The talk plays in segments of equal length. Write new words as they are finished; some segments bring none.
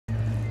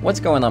What's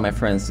going on, my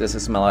friends? This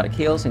is Melodic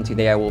Heals, and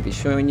today I will be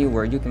showing you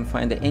where you can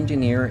find the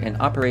Engineer and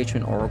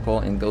Operation Oracle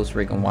in Ghost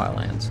Recon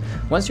Wildlands.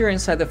 Once you're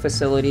inside the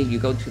facility, you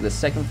go to the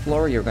second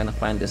floor. You're going to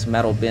find this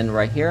metal bin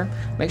right here.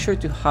 Make sure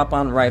to hop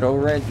on right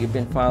over it. You've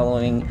been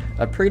following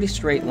a pretty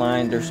straight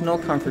line. There's no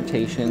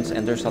confrontations,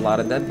 and there's a lot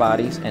of dead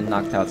bodies and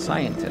knocked out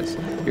scientists.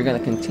 You're going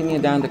to continue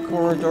down the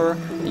corridor,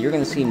 and you're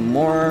going to see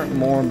more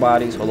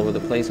bodies all over the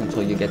place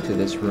until you get to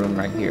this room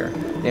right here.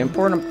 The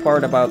important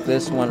part about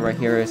this one right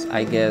here is,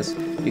 I guess,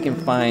 you can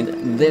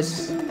find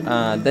this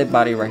dead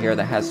body right here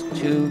that has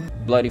 2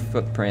 bloody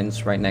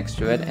footprints right next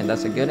to it, and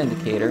that's a good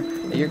indicator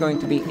that you're going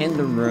to be in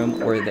the room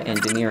where the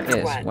engineer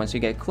is. Once you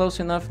get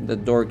close enough, the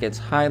door gets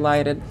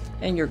highlighted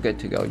and you're good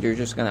to go. You're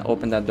just going to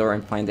open that door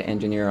and find the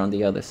engineer on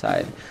the other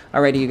side.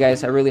 Alrighty, you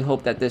guys, I really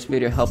hope that this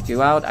video helped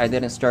you out. I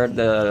didn't start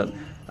the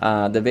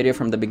video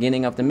from the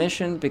beginning of the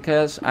mission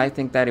because I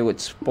think that it would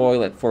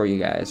spoil it for you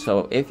guys.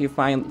 So if you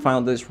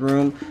found this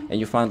room and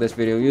you found this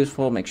video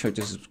useful, make sure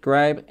to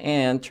subscribe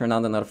and turn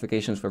on the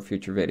notifications for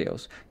future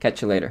videos.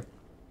 Catch you later.